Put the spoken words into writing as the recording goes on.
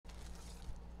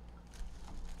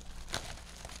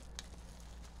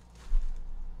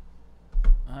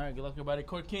right, good luck, everybody.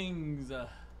 Court Kings. What's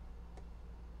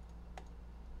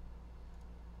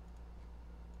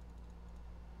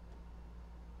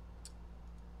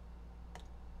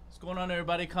going on,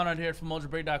 everybody? Conrad here from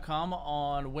Mojobreak.com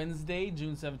on Wednesday,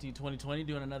 June 17, 2020,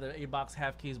 doing another 8-box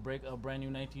half case break of brand new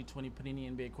 1920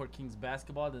 Panini NBA Court Kings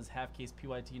basketball. This is half case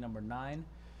PYT number 9.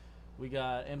 We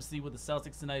got MC with the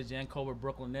Celtics tonight, Jan Colbert,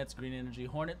 Brooklyn Nets, Green Energy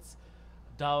Hornets.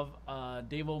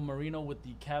 Davo Marino with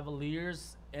the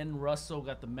Cavaliers. N. Russell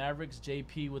got the Mavericks.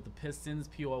 JP with the Pistons.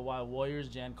 PYY Warriors.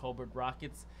 Jan Colbert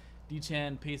Rockets.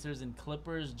 D-Chan Pacers and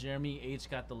Clippers. Jeremy H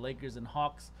got the Lakers and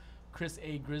Hawks. Chris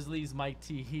A Grizzlies. Mike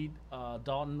T Heat.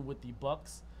 Dalton with the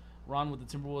Bucks. Ron with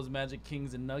the Timberwolves, Magic,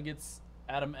 Kings and Nuggets.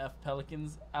 Adam F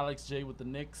Pelicans. Alex J with the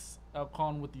Knicks.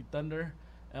 Elcon with the Thunder.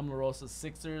 M. LaRosa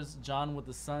Sixers. John with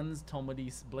the Suns.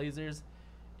 Tomadis Blazers.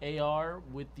 AR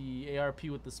with the ARP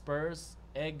with the Spurs.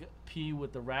 Egg P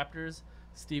with the Raptors.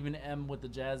 Stephen M with the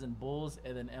Jazz and Bulls.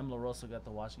 And then M. LaRosa got the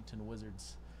Washington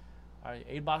Wizards. Alright,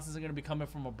 8 boxes are going to be coming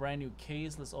from a brand new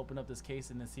case. Let's open up this case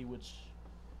and then see which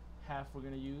half we're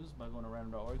going to use by going to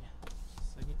random.org.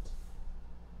 Second.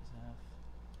 This half.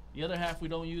 The other half we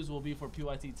don't use will be for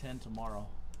PYT 10 tomorrow.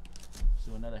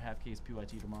 So another half case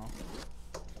PYT tomorrow.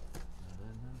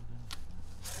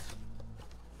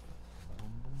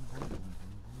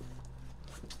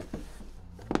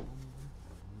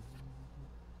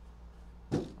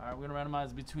 Alright, we're going to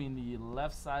randomize between the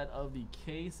left side of the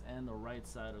case and the right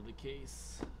side of the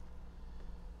case.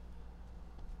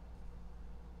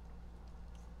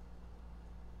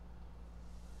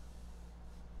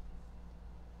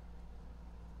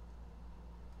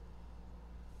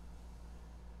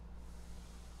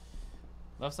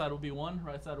 Left side will be 1,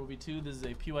 right side will be 2. This is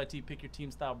a PYT pick your team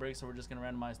style break, so we're just going to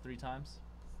randomize 3 times.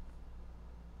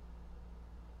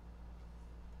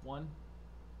 1,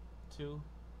 2,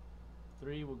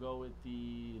 3. We'll go with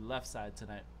the left side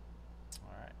tonight.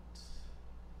 All right,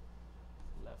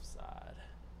 left side.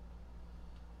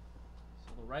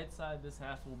 So the right side, this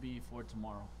half will be for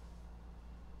tomorrow.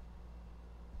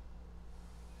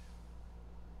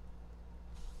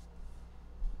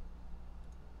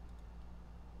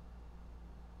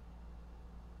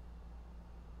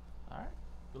 All right,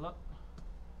 good luck.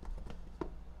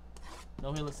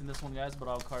 No hitless in this one, guys, but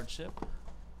all card ship.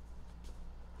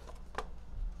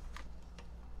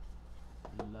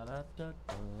 La, da, da,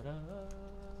 da, da.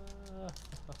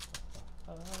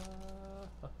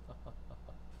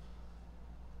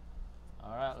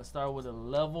 All right, let's start with a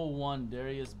level 1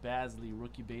 Darius Bazley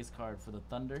rookie base card for the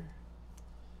Thunder.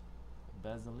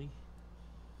 Bazley.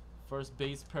 First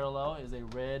base parallel is a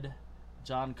red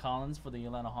John Collins for the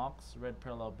Atlanta Hawks. Red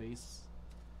parallel base,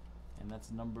 and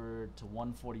that's numbered to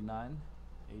 149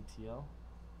 ATL.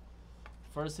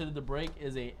 First hit of the break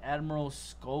is a Admiral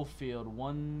Schofield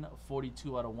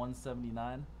 142 out of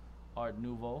 179 Art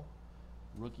Nouveau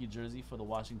rookie jersey for the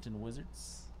Washington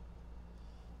Wizards.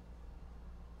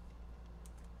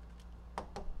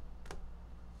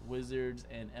 Wizards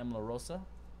and M. LaRosa.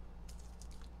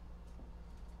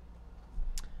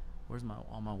 Where's my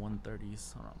all my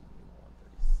 130s? Hold on,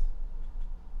 130s.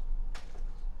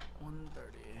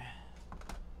 130.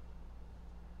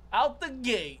 Out the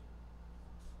gate.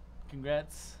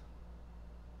 Congrats,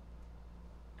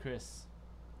 Chris.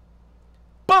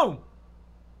 Boom!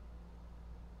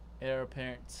 Heir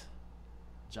apparent,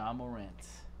 John Morant.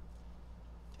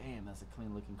 Damn, that's a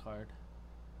clean looking card.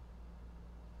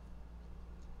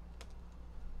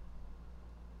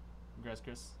 Congrats,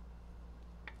 Chris.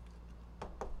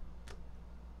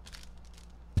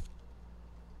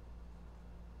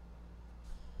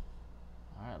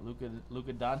 All right,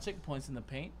 Luka Doncic points in the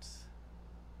paint.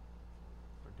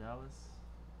 Dallas.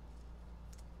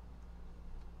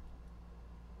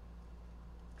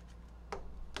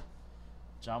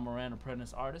 John Moran,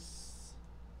 apprentice artist.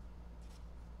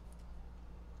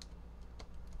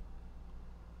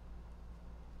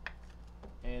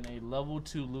 And a level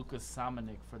 2 Lucas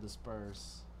Samanic for the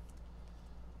Spurs.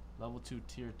 Level 2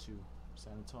 tier 2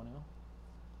 San Antonio.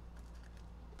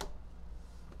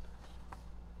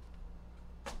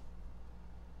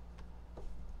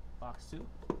 Box 2.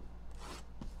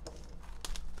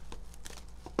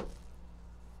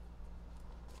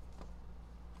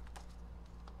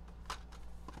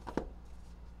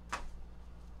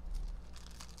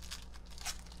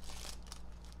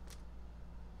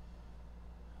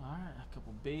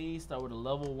 Couple base. Start with a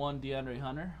level 1 DeAndre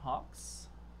Hunter, Hawks.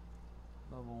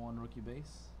 Level 1 rookie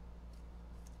base.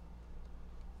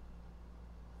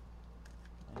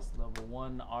 Nice level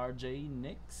 1 RJ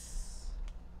Knicks.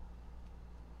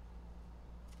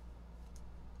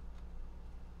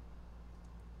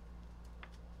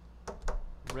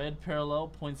 Red parallel,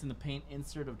 points in the paint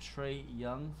insert of Trae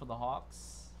Young for the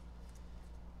Hawks.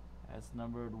 That's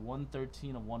numbered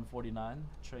 113 of 149.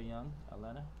 Trae Young,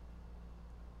 Atlanta.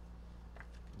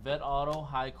 Vet auto,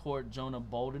 high court Jonah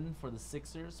Bolden for the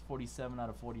Sixers, 47 out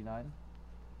of 49.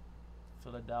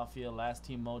 Philadelphia, last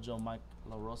team mojo Mike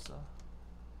LaRosa.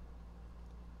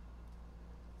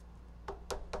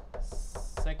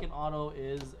 Second auto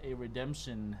is a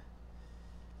redemption.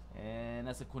 And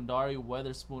that's a Quindari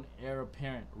Weatherspoon heir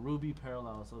apparent ruby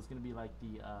parallel. So it's going to be like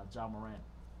the John Morant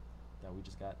that we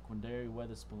just got. Quindari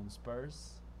Weatherspoon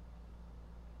Spurs.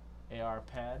 AR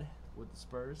pad with the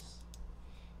Spurs.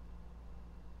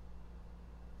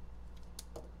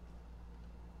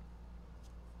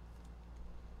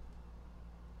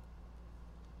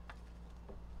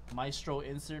 Maestro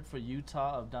insert for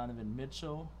Utah of Donovan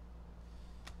Mitchell.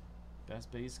 Best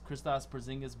base. Kristaps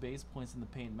Porzingis base, points in the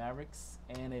paint Mavericks.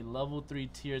 And a level 3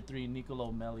 tier 3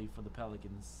 Nicolo Melli for the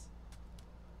Pelicans.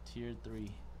 Tier 3.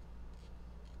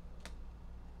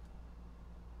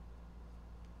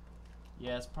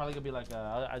 Yeah, it's probably gonna be like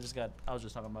I was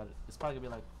just talking about it. It's probably gonna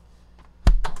be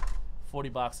like 40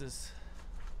 boxes.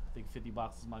 I think 50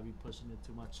 boxes might be pushing it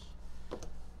too much.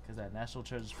 Because that National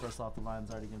Treasures first off the line is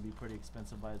already going to be pretty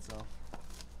expensive by itself.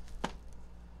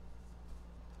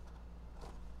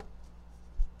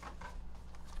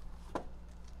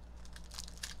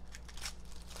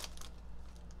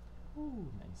 Ooh,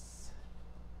 nice.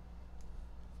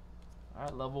 All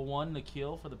right, level 1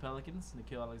 Nikhil for the Pelicans.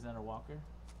 Nikhil Alexander Walker.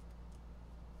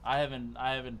 I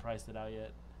haven't priced it out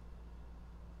yet.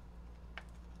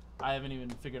 I haven't even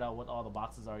figured out what all the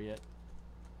boxes are yet.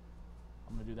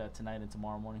 I'm going to do that tonight and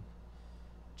tomorrow morning.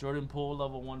 Jordan Poole,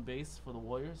 level 1 base for the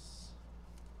Warriors.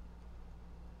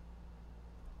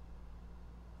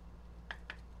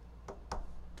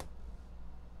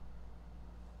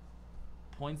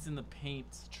 Points in the paint,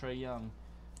 Trae Young.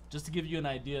 Just to give you an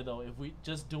idea, though, if we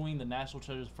just doing the National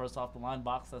Treasures first off the line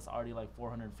box, that's already like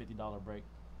 $450 break.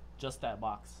 Just that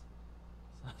box.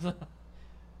 So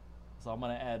I'm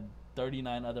going to add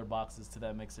 39 other boxes to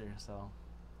that mixer, so...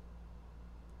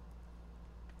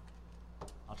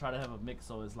 I'll try to have a mix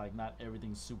so it's like not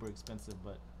everything super expensive,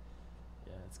 but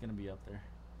yeah, it's gonna be up there.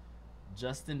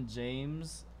 Justin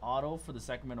James auto for the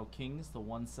Sacramento Kings, the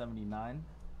 179.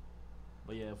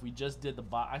 But yeah, if we just did the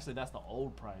box, actually that's the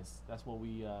old price. That's what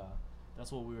we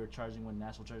were charging when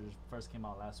National Treasures first came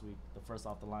out last week. The first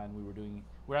off the line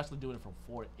we're actually doing it for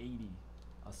 $480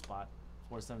 a spot,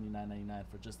 $479.99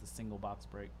 for just a single box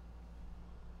break.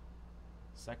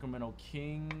 Sacramento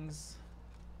Kings.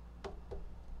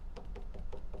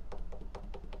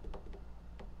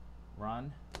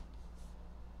 Ron.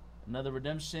 Another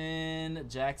redemption.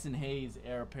 Jackson Hayes,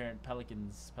 heir apparent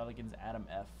Pelicans. Pelicans Adam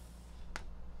F.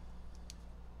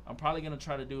 I'm probably gonna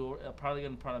try to do. Probably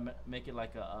make it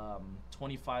like a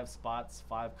 25 spots,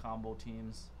 5 combo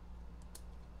teams.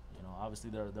 You know,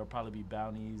 obviously there'll probably be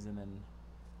bounties, and then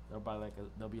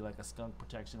there'll be like a skunk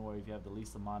protection where if you have the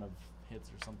least amount of hits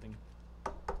or something.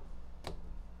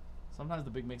 Sometimes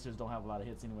the big mixers don't have a lot of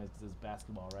hits anyways because it's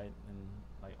basketball, right? And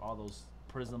like all those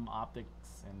Prism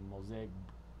optics and mosaic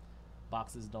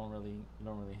boxes don't really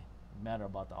matter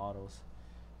about the autos.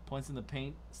 Points in the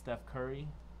paint, Steph Curry.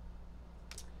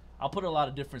 I'll put a lot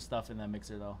of different stuff in that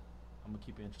mixer though. I'm gonna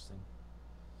keep it interesting.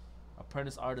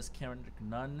 Apprentice artist Kendrick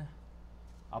Nunn.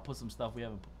 I'll put some stuff we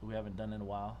haven't done in a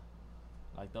while.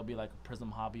 Like there'll be like a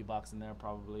Prism hobby box in there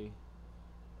probably.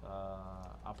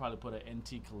 I'll probably put an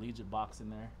NT collegiate box in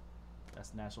there.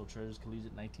 That's National Treasures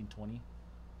Collegiate 1920.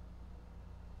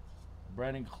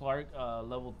 Brandon Clark,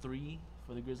 level 3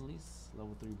 for the Grizzlies.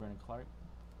 Level 3 Brandon Clark.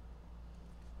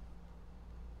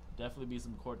 Definitely be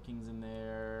some Court Kings in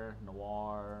there.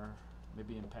 Noir.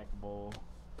 Maybe Impeccable.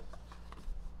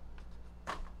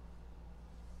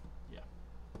 Yeah.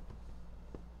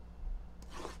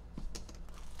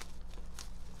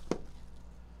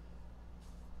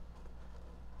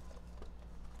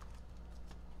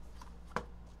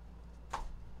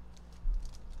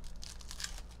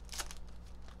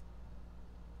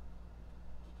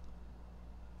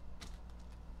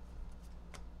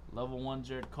 Level 1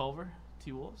 Jared Culver,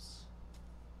 T-Wolves.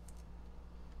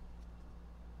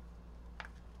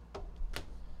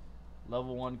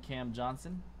 Level 1 Cam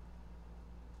Johnson.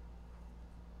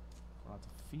 Go out to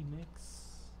Phoenix.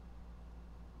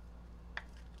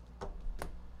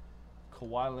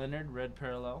 Kawhi Leonard, red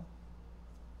parallel.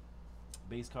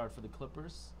 Base card for the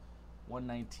Clippers.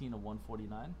 119 of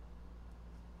 149.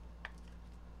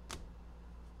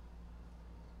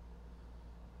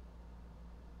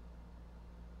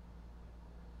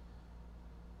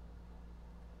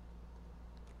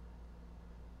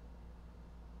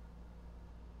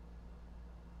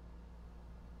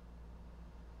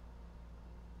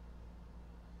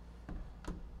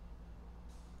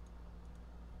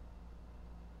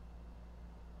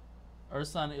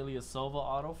 Ersan Ilyasova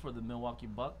auto for the Milwaukee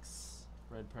Bucks.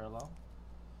 Red parallel.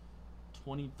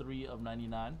 23 of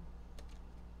 99.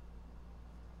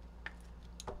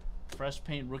 Fresh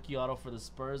paint rookie auto for the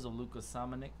Spurs of Luka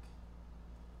Samanic.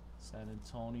 San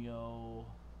Antonio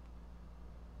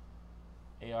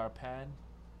AR pad.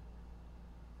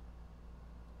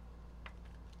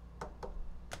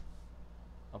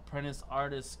 Apprentice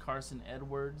artist Carson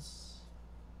Edwards.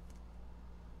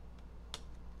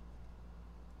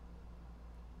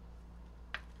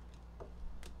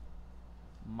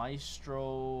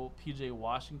 Maestro PJ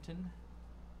Washington.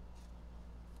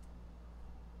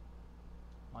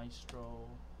 Maestro.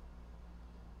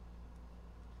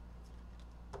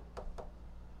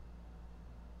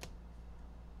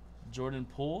 Jordan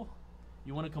Poole.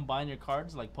 You want to combine your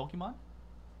cards like Pokemon,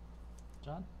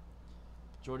 John?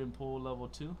 Jordan Poole level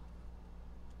 2.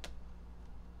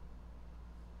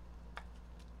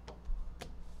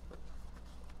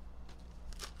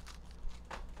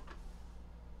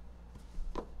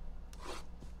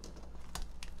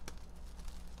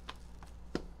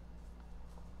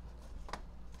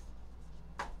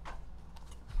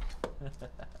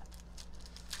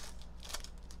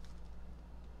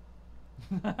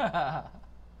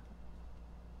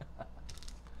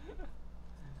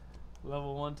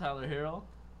 Level 1 Tyler Hero.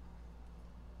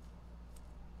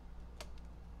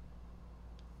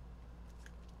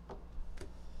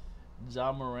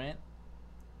 John Morant.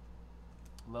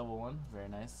 Level 1. Very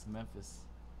nice. Memphis.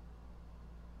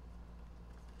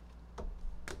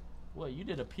 What, you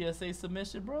did a PSA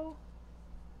submission, bro?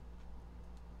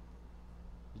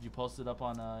 Did you post it up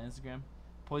on Instagram?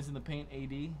 Points in the Paint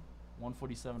AD.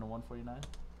 147 to 149.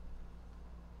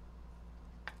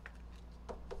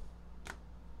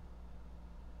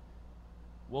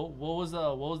 What was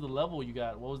the level you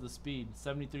got? What was the speed?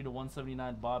 73 to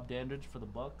 179 Bob Dandridge for the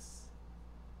Bucks.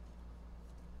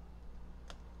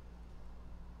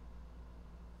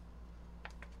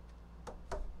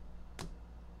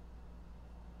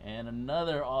 And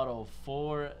another auto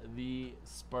for the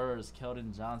Spurs,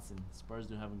 Keldon Johnson. Spurs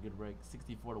do have a good break.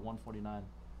 64 to 149.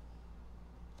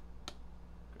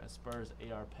 Got Spurs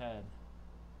AR pad.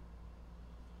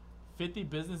 50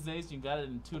 business days. You got it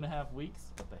in 2.5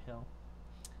 weeks. What the hell?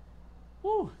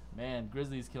 Woo, man,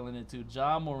 Grizzlies killing it too.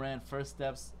 John Morant, First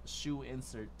Steps shoe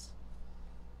insert.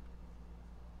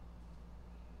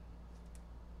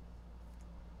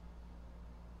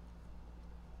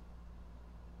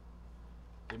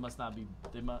 They must not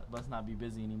be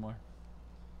busy anymore.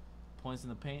 Points in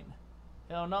the Paint.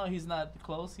 Hell no, he's not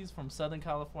close. He's from Southern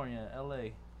California, LA.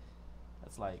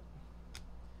 That's like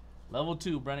level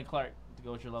 2, Brandon Clark to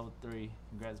go with your level 3.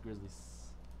 Congrats, Grizzlies.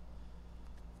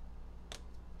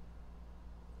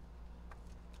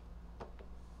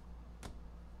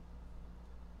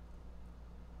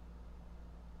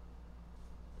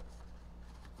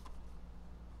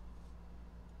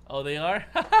 Oh, they are?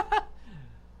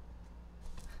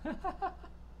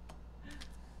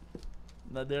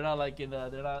 No, they're not like they're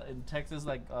not in Texas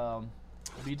like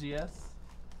BGS.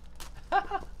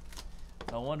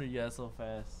 No wonder you got so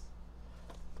fast.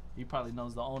 He probably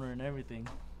knows the owner and everything.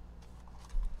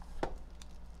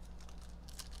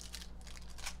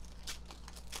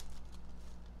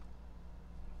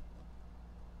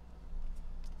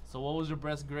 So what was your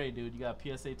best grade, dude? You got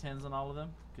PSA 10s on all of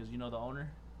them? Because you know the owner?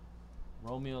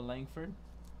 Romeo Langford.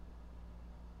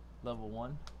 Level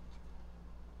 1.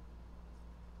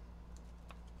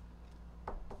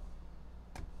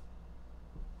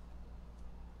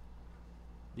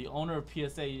 The owner of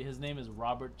PSA, his name is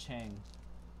Robert Chang.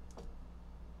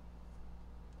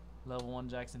 Level 1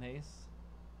 Jackson Hayes.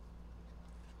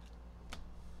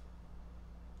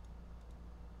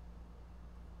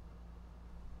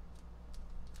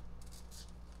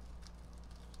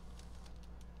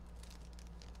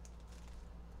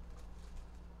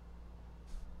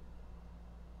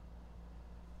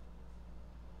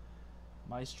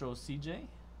 Maestro CJ.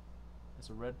 That's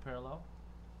a red parallel.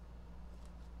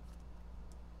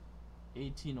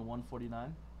 18 to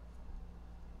 149.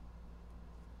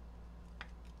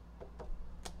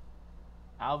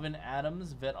 Alvin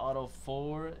Adams, vet auto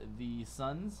for the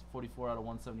Suns. 44 out of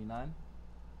 179.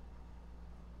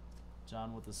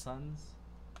 John with the Suns.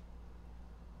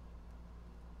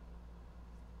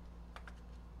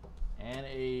 And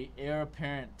a heir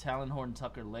apparent Talon Horton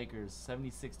Tucker Lakers.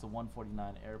 76 to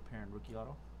 149. Heir apparent rookie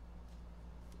auto.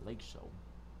 Lake Show.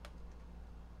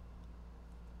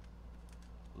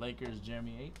 Lakers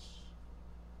Jeremy H.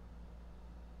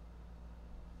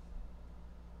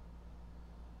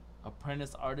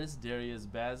 Apprentice artist Darius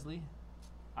Basley.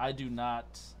 I do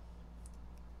not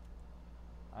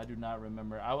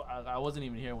remember. I wasn't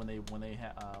even here when they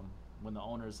when the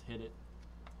owners hit it.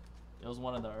 It was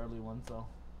one of the early ones though.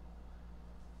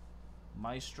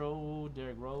 Maestro,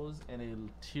 Derrick Rose, and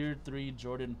a tier 3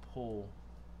 Jordan Poole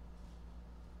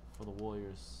for the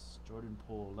Warriors. Jordan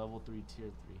Poole, level 3,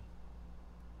 tier 3.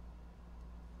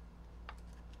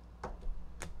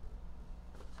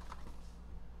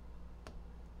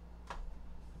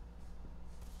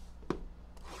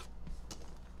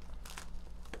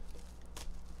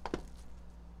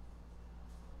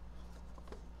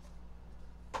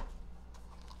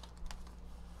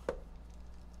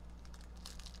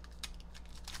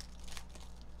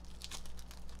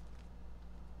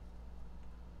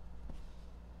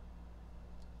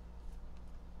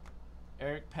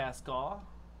 Eric Pascal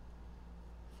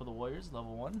for the Warriors,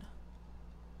 level 1.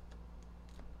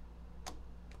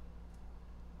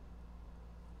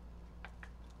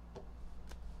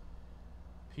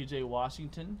 PJ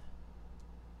Washington,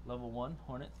 level 1,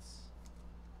 Hornets.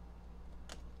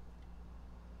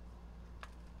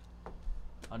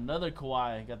 Another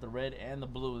Kawhi, got the red and the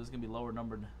blue. This is going to be lower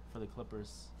numbered for the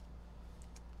Clippers.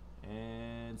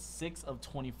 And 6 of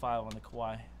 25 on the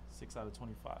Kawhi. 6 out of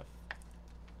 25.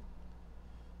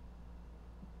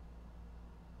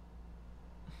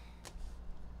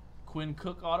 Quinn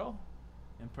Cook auto,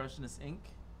 Impressionist Ink.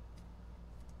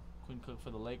 Quinn Cook for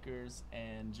the Lakers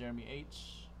and Jeremy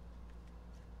H.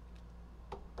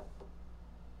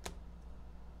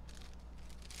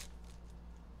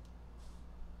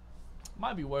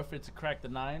 Might be worth it to crack the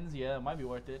 9s. Yeah, it might be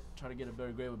worth it. Try to get a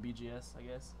better grade with BGS, I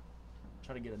guess.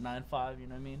 Try to get a 9.5, you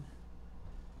know what I mean?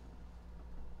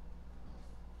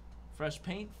 Fresh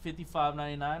paint,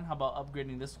 $55.99. How about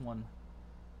upgrading this one,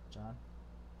 John?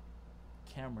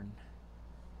 Cameron.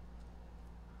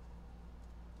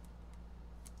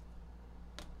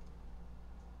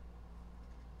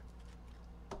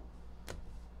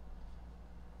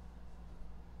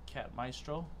 Cat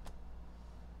Maestro.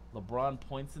 LeBron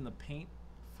points in the paint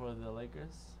for the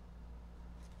Lakers.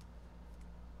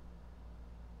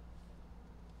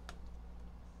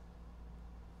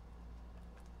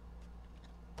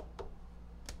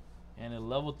 And a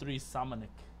level 3 Samanik,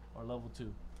 or level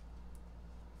 2.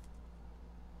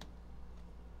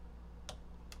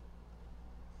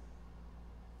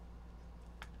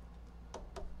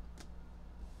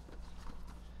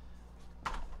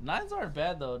 Nines aren't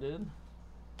bad though, dude.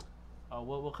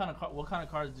 What kind of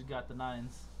cards you got the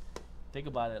 9s? Think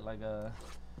about it, like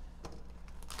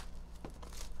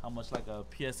how much like a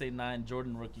PSA 9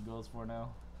 Jordan rookie goes for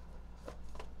now?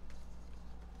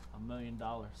 $1 million.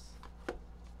 All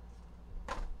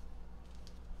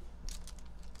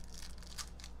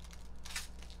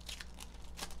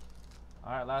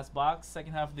right, last box.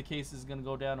 Second half of the case is gonna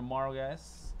go down tomorrow,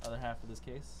 guys. Other half of this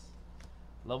case.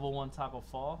 Level 1 Taco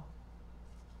Fall.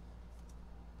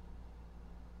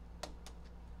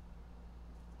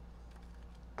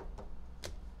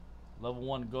 Level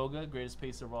 1 Goga, greatest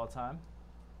pacer of all time.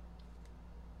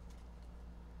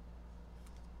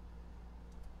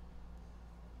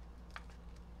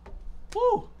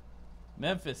 Woo!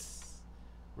 Memphis.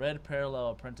 Red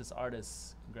Parallel Apprentice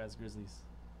Artist. Congrats, Grizzlies.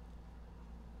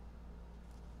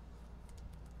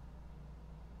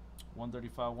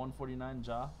 135, 149,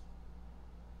 Ja.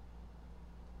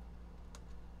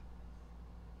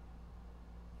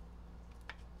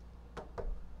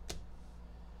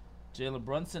 Jalen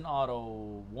Brunson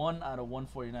auto, 1 out of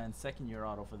 149, second year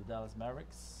auto for the Dallas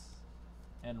Mavericks.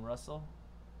 And Russell.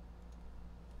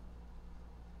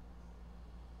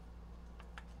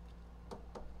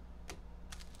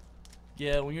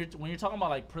 Yeah, when you're talking about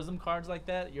like prism cards like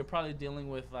that, you're probably dealing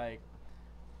with like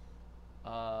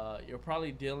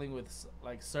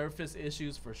surface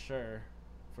issues for sure.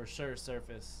 For sure,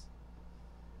 surface.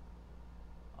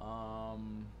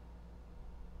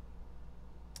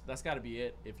 That's got to be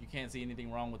it. If you can't see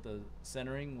anything wrong with the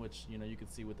centering, which you know you can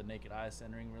see with the naked eye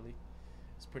centering, really,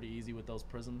 it's pretty easy with those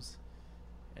prisms.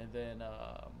 And then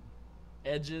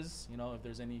edges, you know, if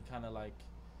there's any kind of like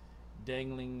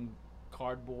dangling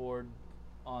cardboard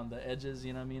on the edges,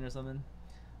 you know what I mean, or something,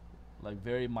 like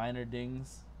very minor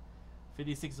dings.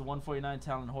 56 to 149,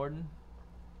 Talon Horton.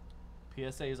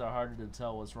 PSAs are harder to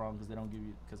tell what's wrong because they don't give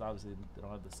you, because obviously they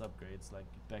don't have the subgrades like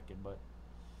Beckett, but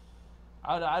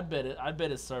I'd bet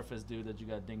it's surface, dude, that you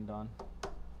got dinged on.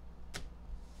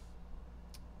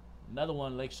 Another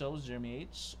one, Lake Shows, Jeremy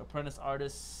H. Apprentice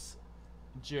Artist,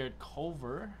 Jared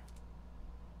Culver.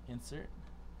 Insert.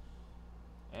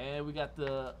 And we got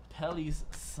the Pellies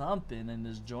something in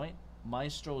this joint.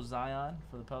 Maestro Zion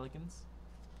for the Pelicans.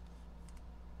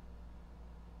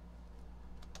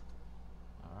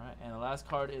 Alright, and the last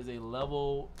card is a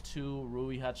level 2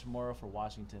 Rui Hachimura for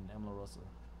Washington, Emla Rosa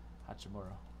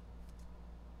Hachimura.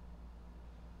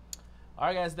 All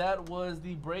right, guys, that was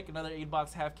the break. Another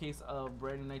 8-box half case of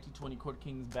brand new 1920 Court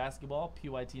Kings basketball,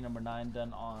 PYT number 9,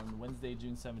 done on Wednesday,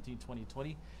 June 17,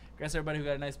 2020. Congrats everybody who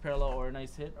got a nice parallel or a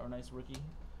nice hit or a nice rookie.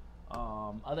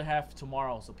 Other half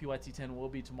tomorrow, so PYT 10 will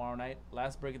be tomorrow night.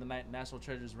 Last break of the night, National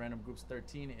Treasures Random Groups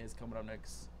 13 is coming up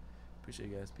next. Appreciate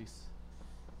you guys. Peace.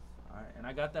 All right, and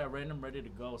I got that random ready to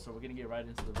go, so we're going to get right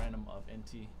into the random of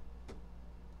NT.